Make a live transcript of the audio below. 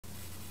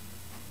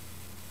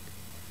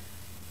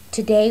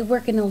Today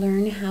we're going to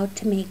learn how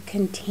to make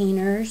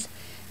containers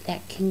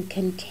that can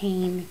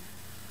contain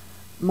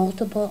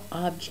multiple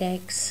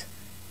objects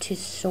to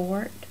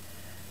sort.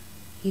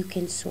 You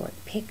can sort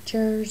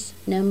pictures,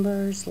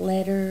 numbers,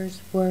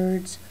 letters,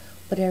 words,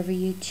 whatever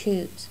you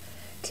choose.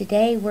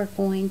 Today we're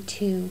going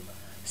to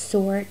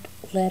sort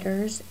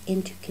letters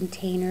into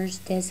containers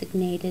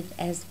designated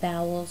as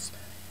vowels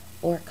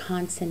or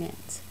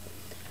consonants.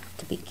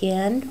 To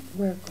begin,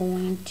 we're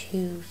going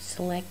to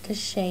select a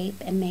shape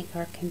and make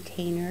our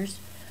containers.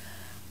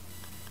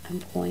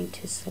 I'm going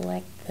to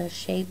select the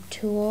shape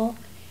tool,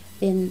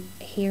 then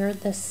here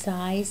the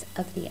size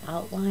of the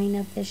outline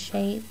of the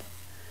shape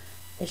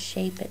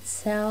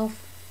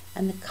itself,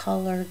 and the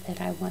color that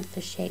I want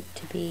the shape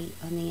to be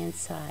on the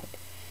inside.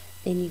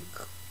 Then you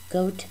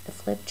go to the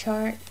flip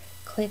chart,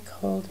 click,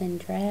 hold, and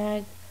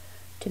drag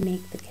to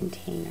make the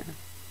container.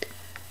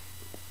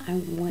 I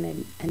want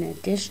an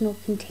additional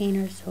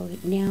container, so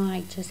now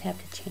I just have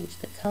to change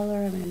the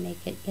color. I'm going to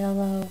make it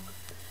yellow.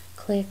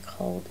 Click,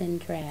 hold, and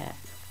drag.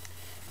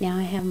 Now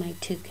I have my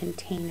two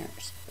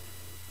containers.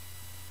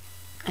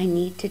 I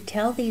need to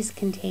tell these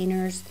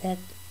containers that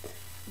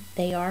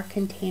they are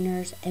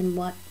containers and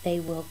what they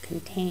will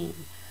contain.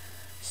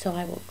 So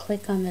I will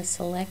click on the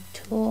select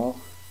tool,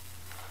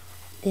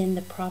 then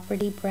the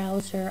property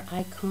browser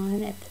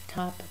icon at the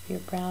top of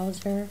your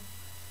browser,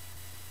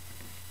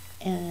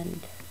 and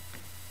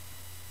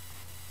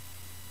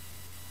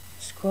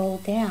scroll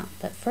down.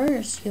 But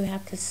first you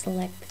have to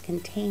select the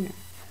container.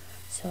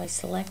 So I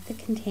select the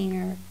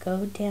container,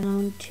 go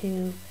down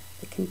to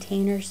the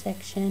container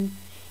section.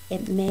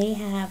 It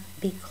may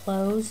be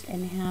closed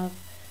and have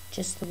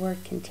just the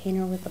word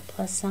container with a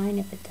plus sign.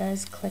 If it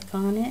does, click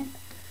on it.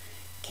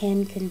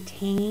 Can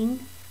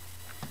contain.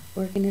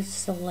 We're going to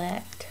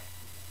select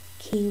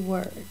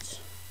keywords.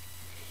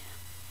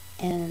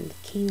 And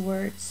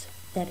keywords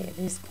that it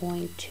is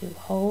going to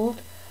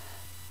hold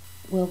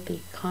will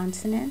be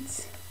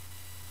consonants.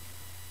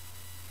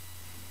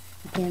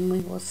 Then we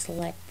will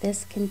select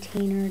this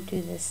container,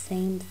 do the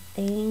same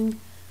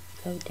thing,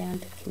 go down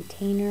to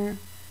container,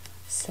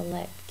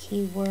 select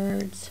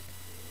keywords,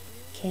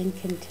 can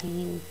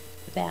contain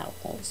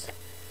vowels.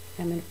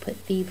 I'm going to put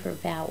V for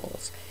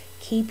vowels.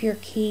 Keep your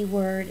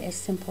keyword as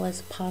simple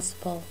as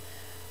possible.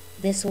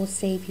 This will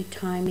save you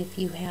time if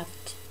you have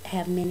to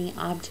have many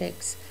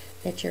objects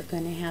that you're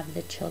going to have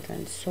the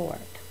children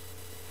sort.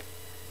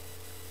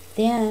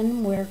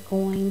 Then we're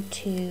going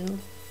to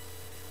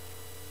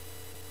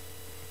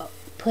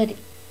put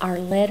our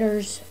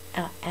letters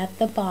at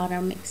the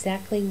bottom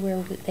exactly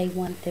where they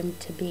want them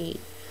to be.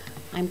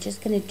 I'm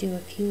just going to do a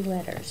few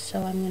letters.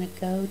 So I'm going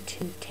to go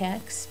to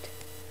text,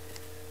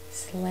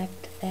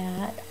 select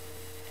that,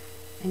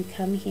 and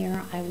come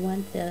here. I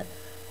want the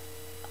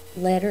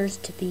letters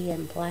to be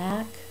in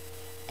black,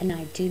 and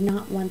I do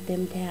not want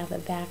them to have a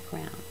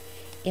background.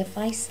 If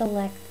I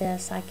select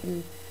this, I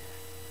can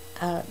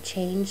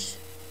change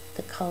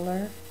the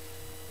color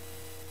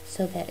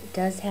so that it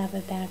does have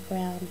a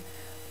background.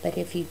 But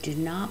if you do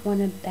not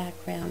want a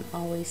background,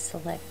 always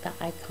select the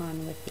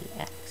icon with the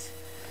X.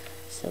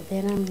 So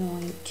then I'm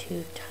going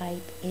to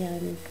type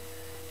in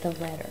the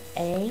letter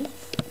A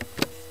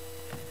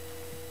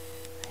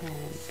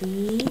and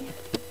B,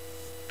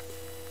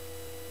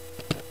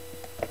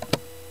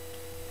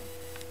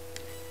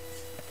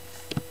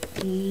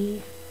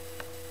 E,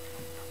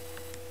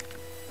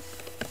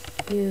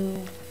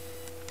 U,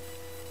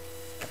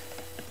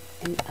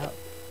 and O.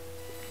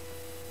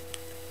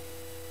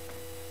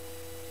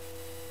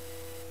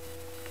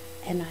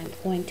 And I'm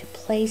going to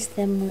place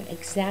them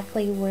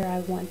exactly where I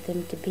want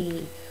them to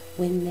be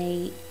when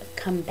they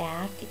come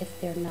back if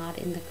they're not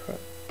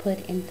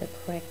put in the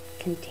correct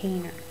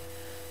container.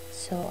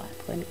 So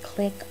I'm going to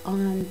click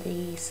on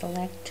the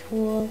select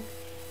tool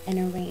and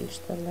arrange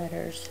the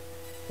letters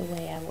the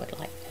way I would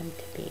like them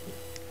to be.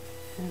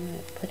 I'm going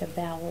to put a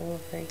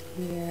vowel over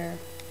here,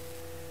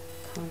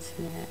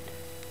 consonant,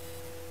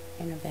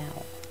 and a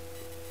vowel.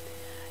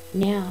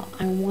 Now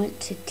I want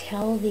to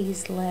tell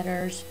these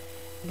letters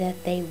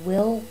that they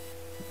will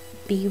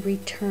be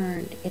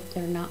returned if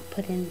they're not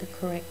put in the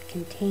correct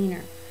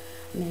container.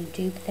 I'm going to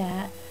do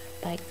that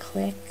by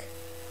click,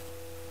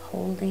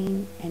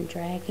 holding, and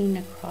dragging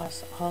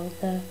across all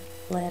the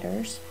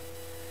letters.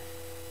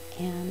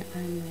 And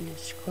I'm going to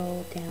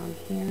scroll down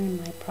here in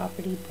my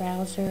property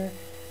browser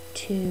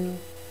to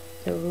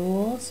the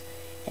rules,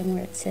 and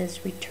where it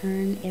says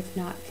return if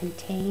not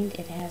contained,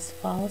 it has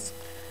false.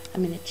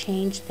 I'm going to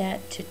change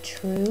that to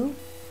true.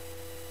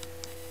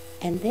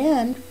 And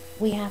then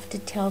we have to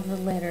tell the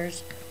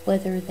letters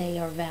whether they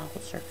are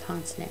vowels or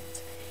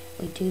consonants.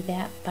 We do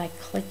that by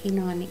clicking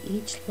on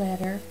each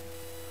letter,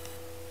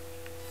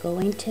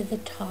 going to the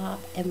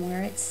top, and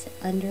where it's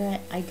under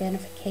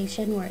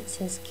identification, where it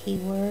says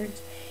keywords,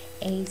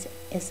 A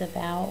is a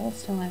vowel,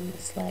 so I'm going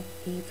to select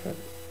V for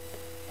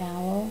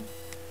vowel.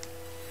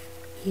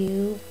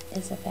 U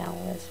is a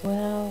vowel as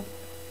well.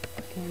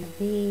 Put in a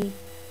V.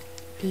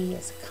 B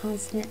is a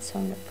consonant, so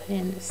I'm going to put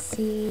in the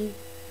C.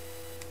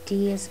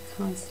 D is a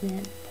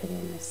consonant, put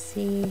in the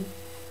C,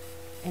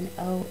 and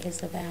O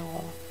is a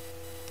vowel.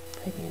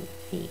 put in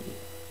feed.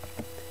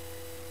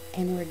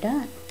 And we're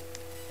done.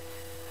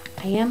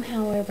 I am,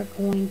 however,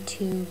 going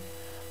to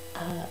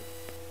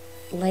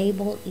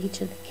label each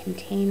of the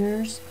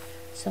containers.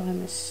 So I'm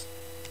going to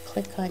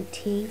click on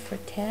T for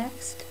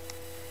text,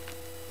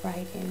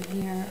 write in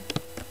here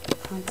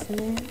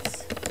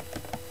consonants,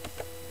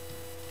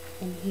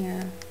 and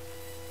here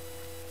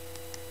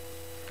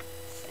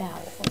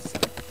vowels.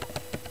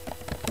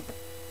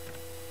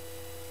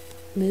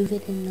 Move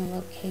it in the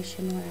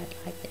location where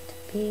I'd like it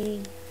to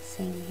be.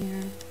 Same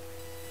here.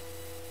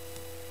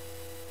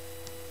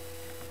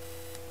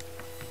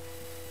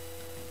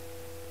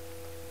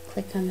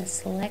 Click on the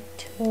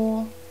select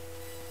tool,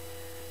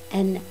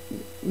 and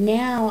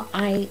now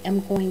I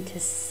am going to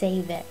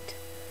save it,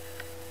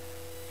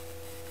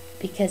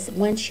 because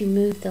once you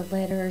move the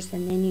letters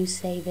and then you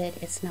save it,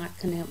 it's not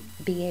going to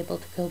be able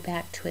to go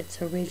back to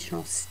its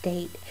original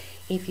state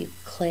if you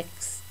click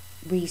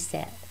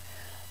reset.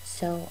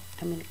 So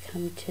I'm going to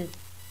come to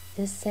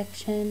this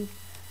section,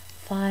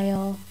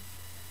 File,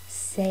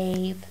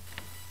 Save,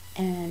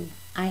 and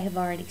I have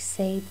already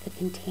saved the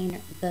container,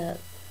 the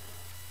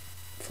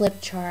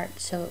flip chart,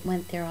 so it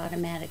went there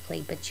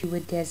automatically, but you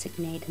would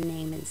designate a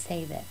name and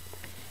save it.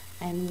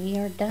 And we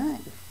are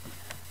done.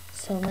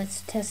 So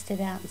let's test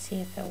it out and see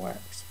if it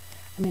works.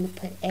 I'm going to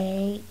put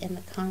A in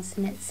the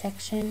consonant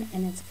section,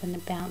 and it's going to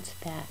bounce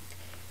back.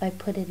 If I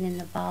put it in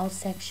the vowel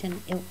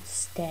section, it will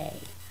stay.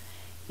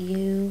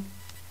 U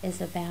is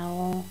a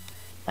vowel.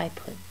 If I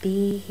put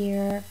B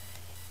here,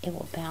 it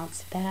will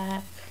bounce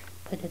back.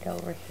 Put it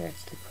over here,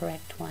 it's the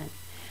correct one.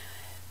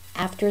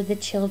 After the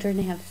children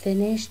have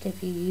finished,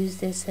 if you use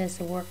this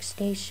as a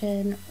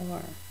workstation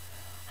or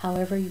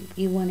however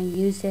you want to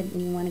use it,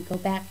 and you want to go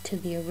back to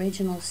the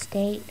original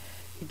state,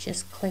 you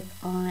just click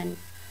on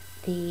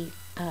the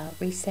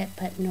reset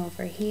button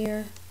over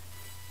here,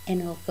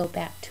 and it'll go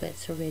back to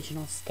its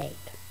original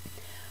state.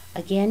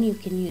 Again, you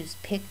can use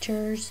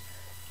pictures,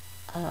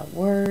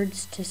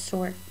 words to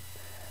sort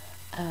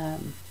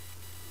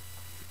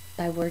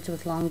by words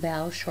with long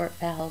vowels, short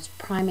vowels,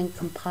 prime and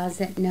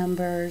composite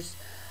numbers,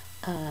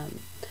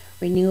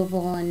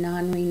 renewable and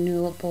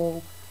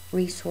non-renewable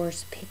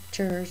resource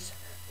pictures,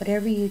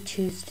 whatever you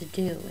choose to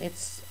do.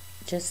 It's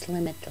just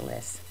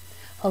limitless.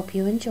 Hope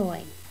you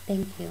enjoy.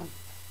 Thank you.